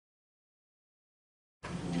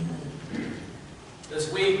This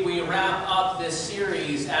week we wrap up this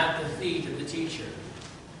series at the feet of the teacher.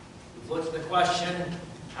 We've looked at the question,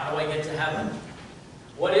 how do I get to heaven?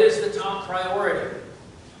 What is the top priority?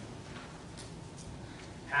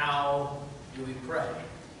 How do we pray?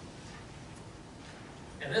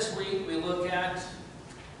 And this week we look at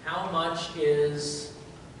how much is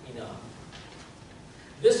enough.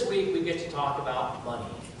 This week we get to talk about money.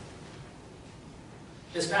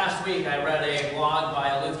 This past week I read a blog by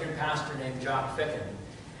a Lutheran pastor named Jock Ficken.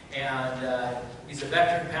 And he's a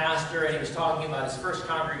veteran pastor, and he was talking about his first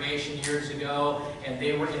congregation years ago, and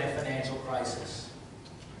they were in a financial crisis.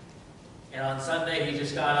 And on Sunday he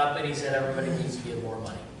just got up and he said everybody needs to give more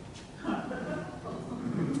money.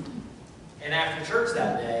 And after church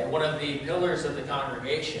that day, one of the pillars of the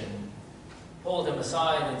congregation pulled him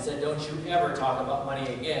aside and said, "Don't you ever talk about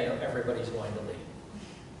money again, or everybody's going to leave."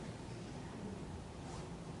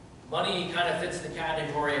 Money kind of fits the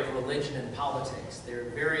category of religion and politics.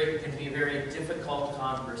 It can be a very difficult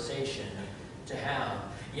conversation to have.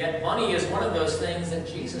 Yet money is one of those things that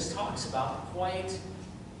Jesus talks about quite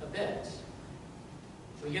a bit.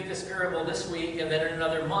 We get this parable this week, and then in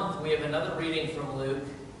another month we have another reading from Luke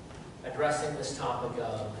addressing this topic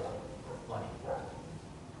of money.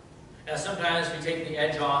 Now sometimes we take the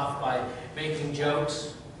edge off by making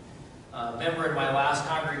jokes. A member in my last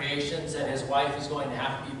congregation said his wife is going to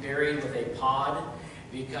have to be buried with a pod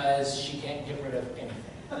because she can't get rid of anything.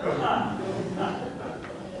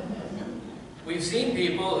 We've seen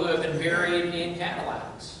people who have been buried in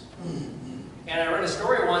Cadillacs. And I read a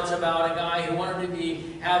story once about a guy who wanted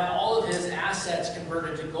to have all of his assets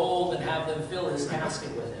converted to gold and have them fill his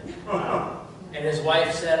casket with him. And his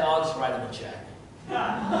wife said, "I'll just write him a check."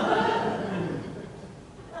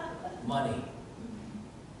 Money.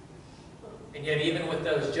 And yet even with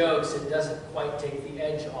those jokes, it doesn't quite take the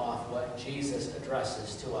edge off what Jesus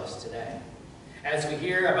addresses to us today. As we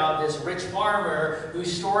hear about this rich farmer who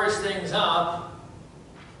stores things up,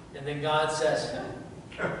 and then God says,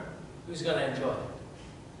 who's going to enjoy it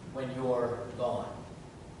when you're gone?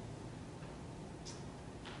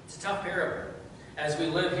 It's a tough parable. As we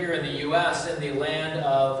live here in the U.S. in the land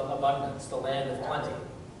of abundance, the land of plenty.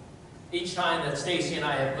 Each time that Stacy and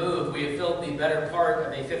I have moved, we have filled the better part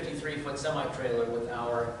of a 53-foot semi-trailer with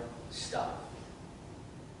our stuff.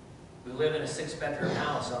 We live in a 6-bedroom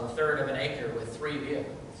house on a third of an acre with 3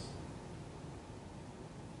 vehicles.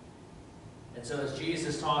 And so as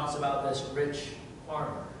Jesus talks about this rich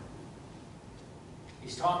farmer,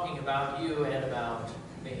 he's talking about you and about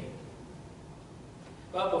me.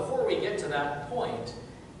 But before we get to that point,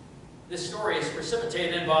 this story is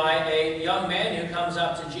precipitated by a young man who comes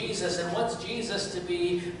up to Jesus and wants Jesus to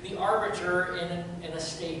be the arbiter in a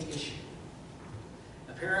state issue.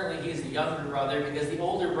 Apparently he's the younger brother because the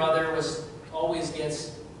older brother always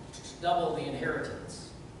gets double the inheritance.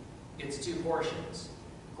 Gets 2 portions,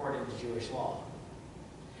 according to Jewish law.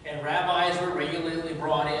 And rabbis were regularly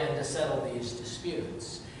brought in to settle these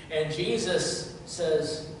disputes. And Jesus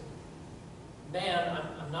says, "Man,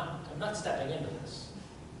 I'm not stepping into this.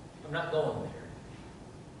 I'm not going there."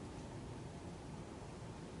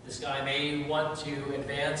 This guy may want to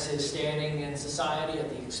advance his standing in society at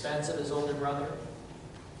the expense of his older brother.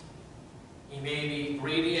 He may be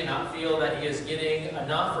greedy and not feel that he is getting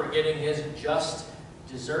enough or getting his just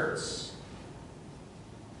desserts.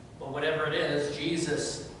 But whatever it is,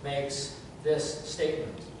 Jesus makes this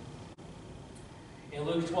statement. In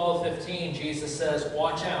Luke 12:15, Jesus says,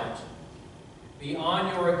 "Watch out. Be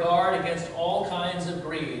on your guard against all kinds of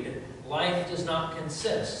greed. Life does not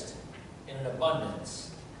consist in an abundance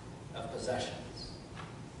of possessions."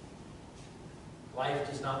 Life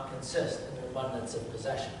does not consist in an abundance of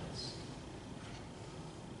possessions.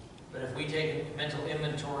 But if we take a mental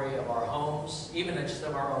inventory of our homes, even just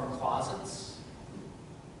of our own closets,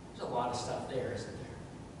 there's a lot of stuff there, isn't there?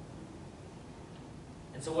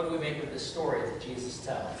 And so what do we make of this story that Jesus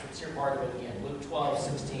tells? Let's hear part of it again. Luke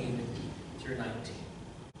 12:16 through 19.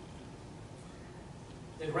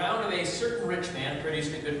 "The ground of a certain rich man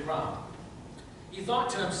produced a good crop. He thought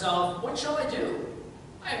to himself, 'What shall I do?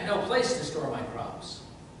 I have no place to store my crops.'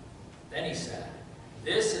 Then he said,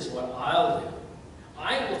 'This is what I'll do.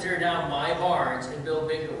 I will tear down my barns and build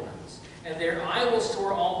bigger ones, and there I will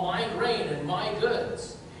store all my grain and my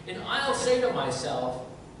goods. And I'll say to myself,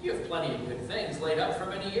 you have plenty of good things laid up for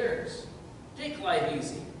many years. Take life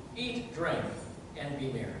easy, eat, drink, and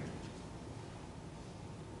be merry.'"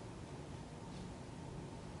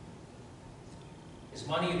 Is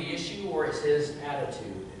money the issue, or is his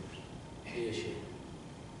attitude the issue?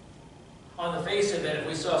 On the face of it, if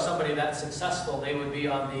we saw somebody that successful, they would be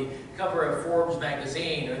on the cover of Forbes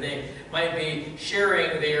magazine, or they might be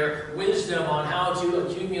sharing their wisdom on how to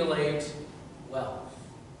accumulate wealth.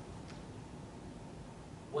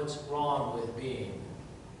 What's wrong with being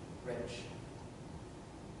rich?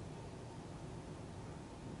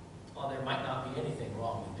 Well, there might not be anything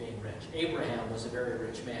wrong with being rich. Abraham was a very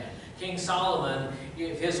rich man. King Solomon,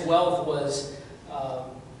 if his wealth was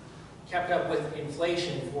kept up with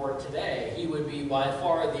inflation for today, he would be by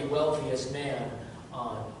far the wealthiest man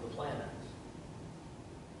on the planet.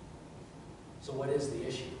 So what is the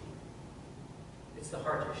issue? It's the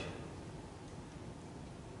heart issue.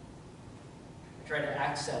 I try to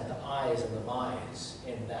accent the I's and the my's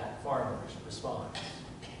in that farmer's response.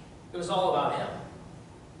 It was all about him.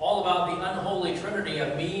 All about the unholy trinity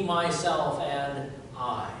of me, myself, and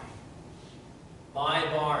I. My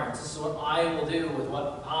barns. This is what I will do with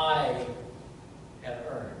what I have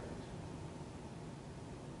earned.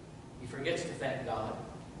 He forgets to thank God.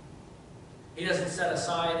 He doesn't set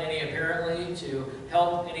aside any apparently to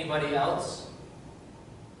help anybody else.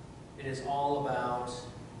 It is all about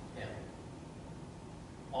him.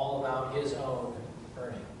 All about his own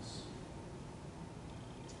earnings.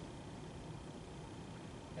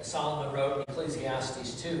 As Solomon wrote in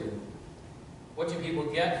Ecclesiastes 2, what do people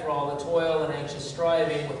get for all the toil and anxious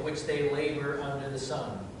striving with which they labor under the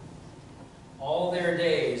sun? All their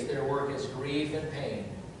days their work is grief and pain.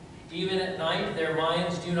 Even at night their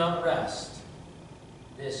minds do not rest.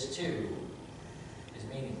 This too is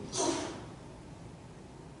meaningless.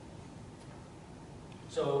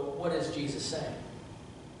 So what is Jesus saying?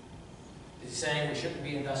 Is he saying we shouldn't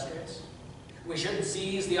be industrious? We shouldn't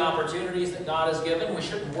seize the opportunities that God has given. We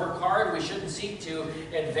shouldn't work hard. We shouldn't seek to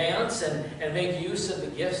advance and make use of the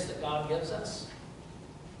gifts that God gives us.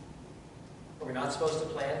 Are we not supposed to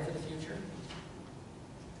plan for the future?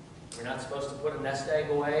 We're not supposed to put a nest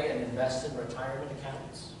egg away and invest in retirement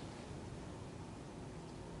accounts.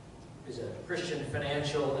 There's a Christian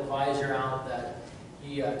financial advisor out that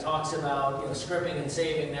he talks about scripting and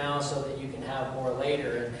saving now so that you can have more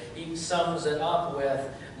later. And he sums it up with,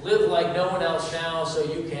 live like no one else now so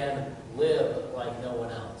you can live like no one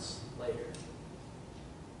else later.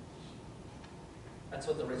 That's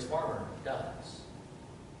what the rich farmer does.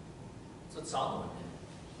 That's what Solomon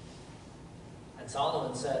did. And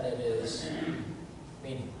Solomon said it is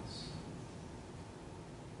meaningless.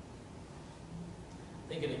 I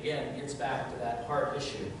think it again gets back to that heart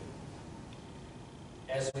issue.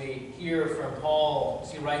 As we hear from Paul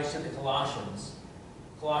as he writes to the Colossians,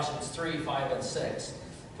 Colossians 3, 5, and 6.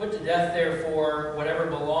 Put to death, therefore, whatever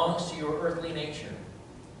belongs to your earthly nature.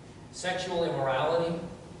 Sexual immorality,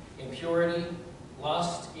 impurity,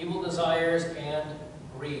 lust, evil desires, and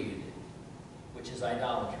greed, which is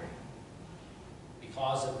idolatry.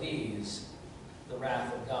 Because of these, the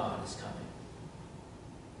wrath of God is coming.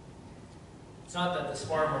 It's not that this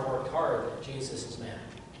farmer worked hard that Jesus is mad.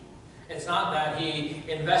 It's not that he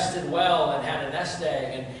invested well and had a nest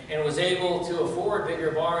egg and was able to afford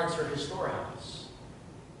bigger barns for his storehouse.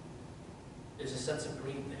 There's a sense of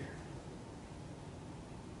greed there.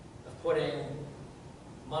 Of putting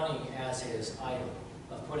money as his idol.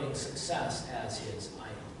 Of putting success as his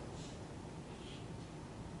idol.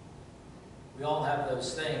 We all have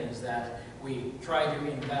those things that we try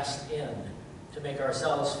to invest in to make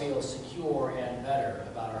ourselves feel secure and better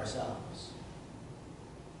about ourselves.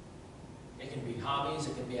 It can be hobbies,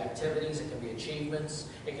 it can be activities, it can be achievements,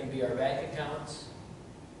 it can be our bank accounts,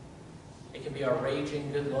 it can be our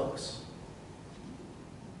raging good looks,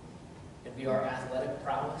 it can be our athletic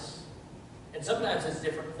prowess. And sometimes it's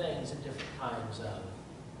different things at different times of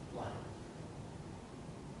life.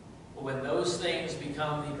 But when those things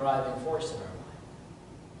become the driving force in our life,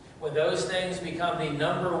 when those things become the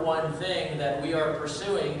number one thing that we are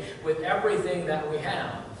pursuing with everything that we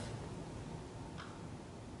have,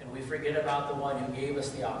 and we forget about the one who gave us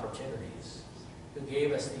the opportunities, who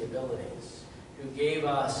gave us the abilities, who gave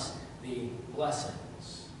us the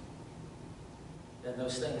blessings, then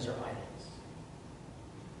those things are idols.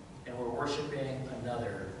 And we're worshiping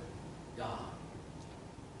another God,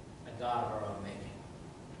 a God of our own making.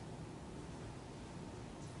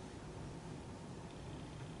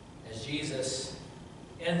 As Jesus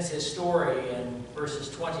ends his story in verses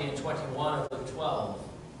 20 and 21 of Luke 12,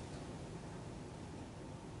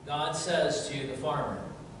 God says to the farmer,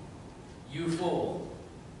 "You fool,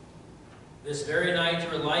 this very night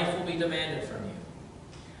your life will be demanded from you.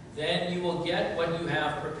 Then you will get what you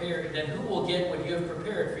have prepared. Then who will get what you have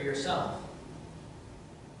prepared for yourself?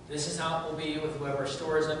 This is how it will be with whoever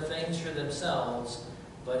stores up things for themselves,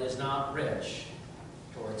 but is not rich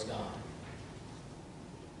towards God."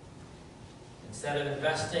 Instead of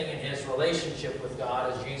investing in his relationship with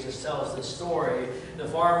God, as Jesus tells this story, the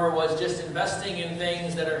farmer was just investing in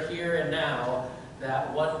things that are here and now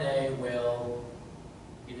that one day will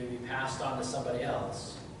either be passed on to somebody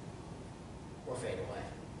else or fade away.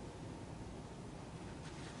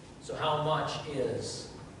 So how much is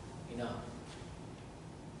enough?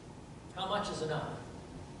 How much is enough?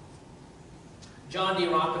 John D.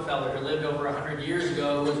 Rockefeller, who lived over 100 years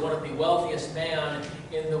ago, who was one of the wealthiest men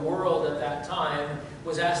in the world at that time,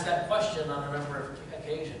 was asked that question on a number of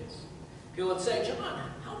occasions. People would say,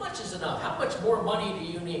 John, how much is enough? How much more money do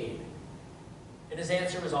you need? And his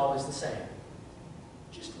answer was always the same.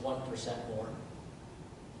 Just 1% more.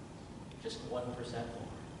 Just 1% more.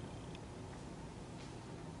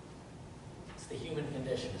 It's the human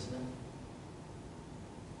condition, isn't it?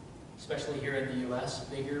 Especially here in the U.S.,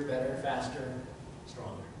 bigger, better, faster,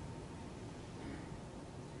 stronger.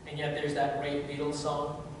 And yet there's that great Beatles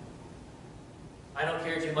song. I don't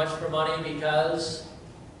care too much for money because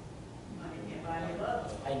Money can't buy me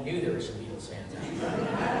love. I knew there were some Beatles fans out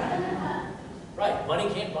there. Right, money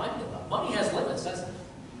can't buy me love. Money has limits, doesn't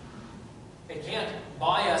it? It can't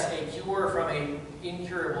buy us a cure from an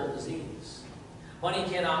incurable disease. Money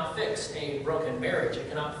cannot fix a broken marriage. It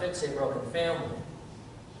cannot fix a broken family.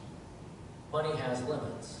 Money has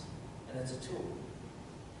limits, and it's a tool.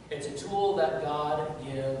 It's a tool that God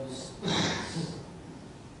gives us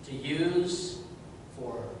to use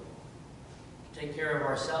to take care of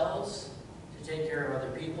ourselves, to take care of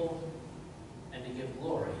other people, and to give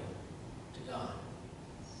glory to God.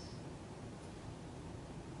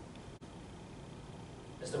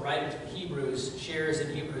 As the writer to the Hebrews shares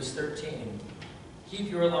in Hebrews 13, keep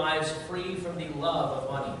your lives free from the love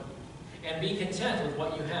of money, and be content with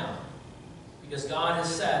what you have. Because God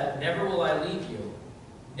has said, never will I leave you,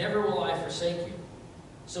 never will I forsake you.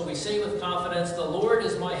 So we say with confidence, the Lord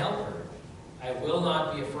is my helper. I will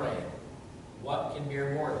not be afraid. What can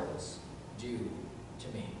mere mortals do to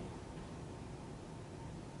me?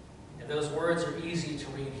 And those words are easy to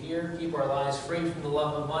read here. Keep our lives free from the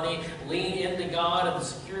love of money. Lean into God and the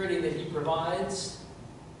security that he provides.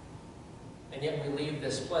 And yet we leave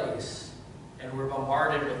this place and we're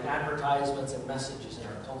bombarded with advertisements and messages in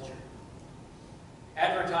our culture.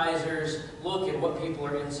 Advertisers look at what people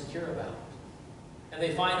are insecure about, and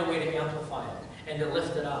they find a way to amplify it and to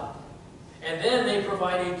lift it up. And then they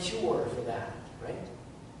provide a cure for that, right?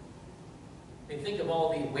 I mean, think of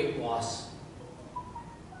all the weight loss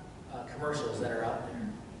commercials that are out there.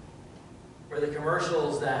 Or the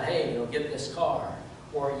commercials that, hey, get this car,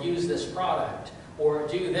 or use this product, or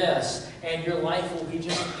do this, and your life will be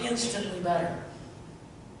just instantly better.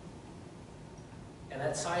 And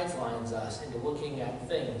that sidelines us into looking at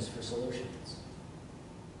things for solutions.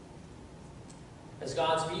 As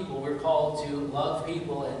God's people, we're called to love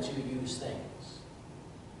people and to use things.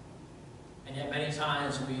 And yet many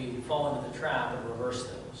times we fall into the trap and reverse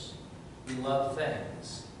those. We love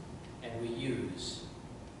things and we use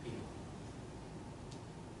people.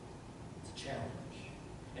 It's a challenge.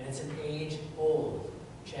 And it's an age-old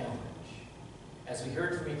challenge. As we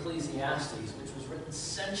heard from Ecclesiastes, which was written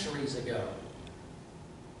centuries ago,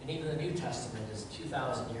 and even the New Testament is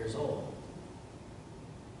 2,000 years old.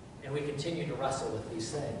 And we continue to wrestle with these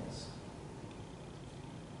things.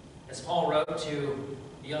 As Paul wrote to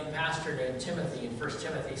a young pastor named Timothy in 1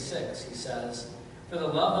 Timothy 6, he says, "For the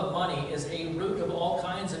love of money is a root of all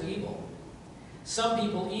kinds of evil. Some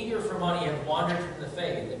people eager for money have wandered from the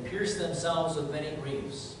faith and pierced themselves with many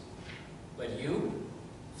griefs. But you,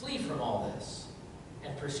 flee from all this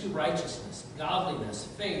and pursue righteousness, godliness,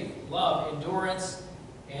 faith, love, endurance,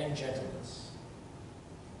 and gentleness."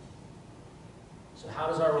 So how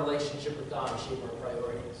does our relationship with God shape our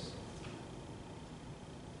priorities?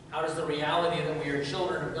 How does the reality that we are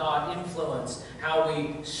children of God influence how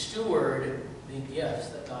we steward the gifts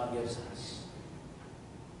that God gives us?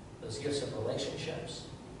 Those gifts of relationships,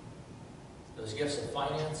 those gifts of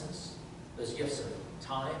finances, those gifts of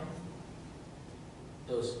time,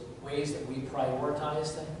 those ways that we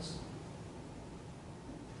prioritize things.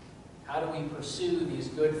 How do we pursue these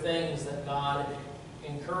good things that God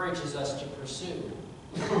encourages us to pursue?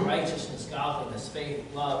 Righteousness, godliness,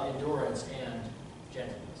 faith, love, endurance, and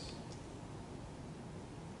gentleness.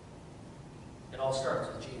 It all starts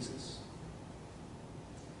with Jesus.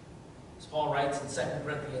 As Paul writes in 2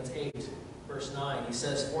 Corinthians 8, verse 9, he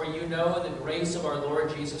says, "For you know the grace of our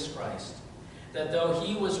Lord Jesus Christ, that though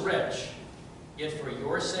he was rich, yet for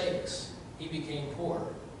your sakes he became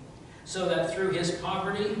poor, so that through his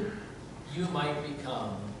poverty you might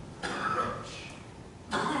become rich."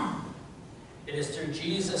 It is through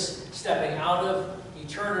Jesus stepping out of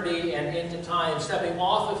eternity and into time, stepping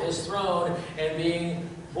off of his throne and being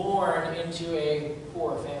born into a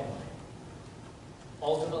poor family,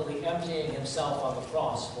 ultimately emptying himself on the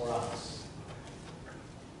cross for us,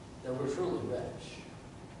 that we're truly rich.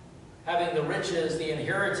 Having the riches, the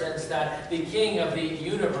inheritance that the King of the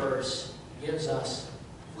universe gives us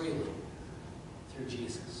freely through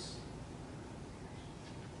Jesus.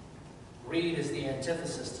 Greed is the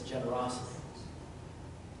antithesis to generosity.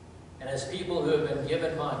 And as people who have been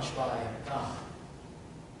given much by God,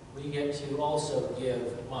 we get to also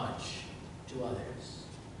give much to others.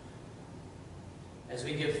 As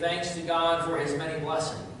we give thanks to God for his many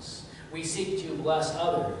blessings, we seek to bless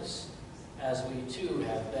others as we too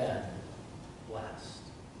have been blessed.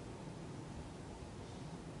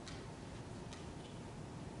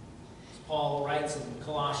 As Paul writes in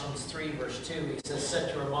Colossians 3, verse 2, he says,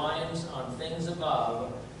 "Set your minds on things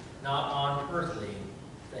above, not on earthly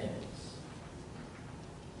things."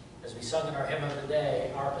 As we sung in our hymn of the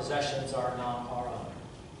day, our possessions are not our own.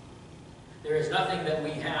 There is nothing that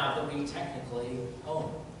we have that we technically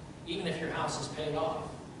own. Even if your house is paid off,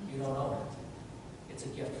 you don't own it. It's a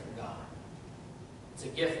gift from God. It's a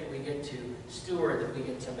gift that we get to steward, that we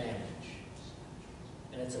get to manage.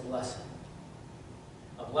 And it's a blessing.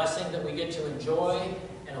 A blessing that we get to enjoy,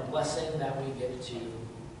 and a blessing that we get to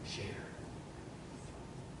share.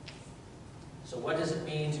 So what does it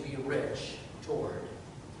mean to be rich toward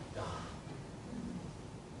God?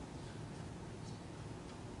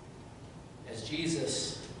 As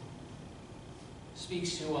Jesus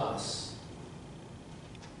speaks to us,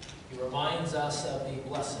 he reminds us of the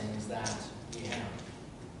blessings that we have.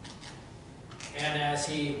 And as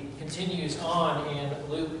he continues on in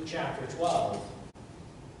Luke chapter 12,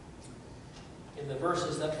 in the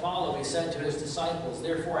verses that follow, he said to his disciples,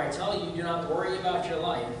 "Therefore I tell you, do not worry about your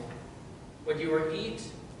life, what you will eat,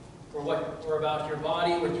 or about your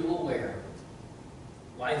body, what you will wear.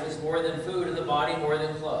 Life is more than food, and the body more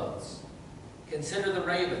than clothes. Consider the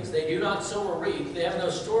ravens. They do not sow or reap. They have no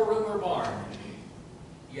storeroom or barn.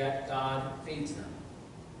 Yet God feeds them.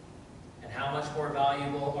 And how much more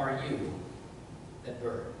valuable are you than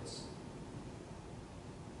birds?"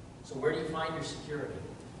 So where do you find your security?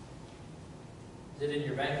 Is it in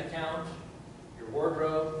your bank account, your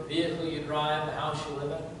wardrobe, the vehicle you drive, the house you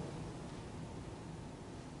live in?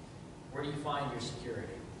 Where do you find your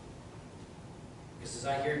security? Because as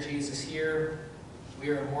I hear Jesus here, we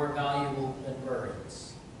are more valuable than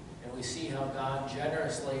birds. And we see how God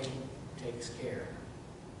generously takes care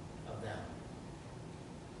of them.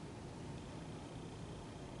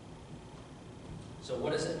 So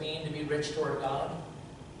what does it mean to be rich toward God?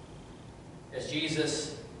 As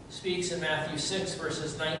Jesus speaks in Matthew 6,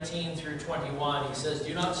 verses 19 through 21, he says,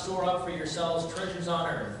 "Do not store up for yourselves treasures on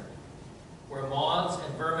earth, where moths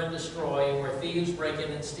and vermin destroy, and where thieves break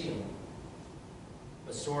in and steal.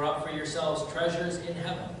 But store up for yourselves treasures in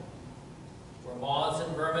heaven, where moths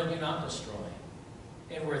and vermin do not destroy,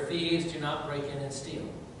 and where thieves do not break in and steal.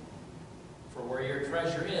 For where your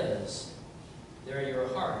treasure is, there your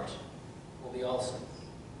heart will be also."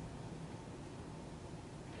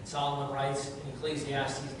 And Solomon writes in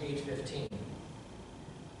Ecclesiastes 8:15,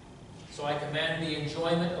 "So I commend the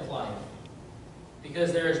enjoyment of life,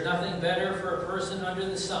 because there is nothing better for a person under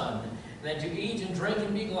the sun than to eat and drink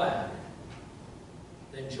and be glad.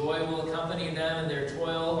 Then joy will accompany them in their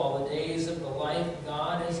toil all the days of the life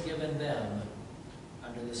God has given them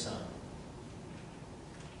under the sun."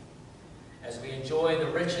 As we enjoy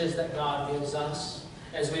the riches that God gives us,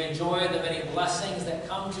 as we enjoy the many blessings that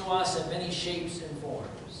come to us in many shapes and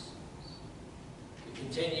forms, we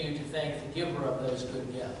continue to thank the giver of those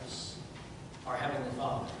good gifts, our Heavenly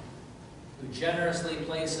Father, who generously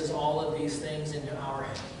places all of these things into our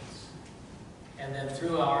hands, and then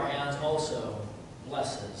through our hands also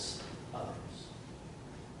blesses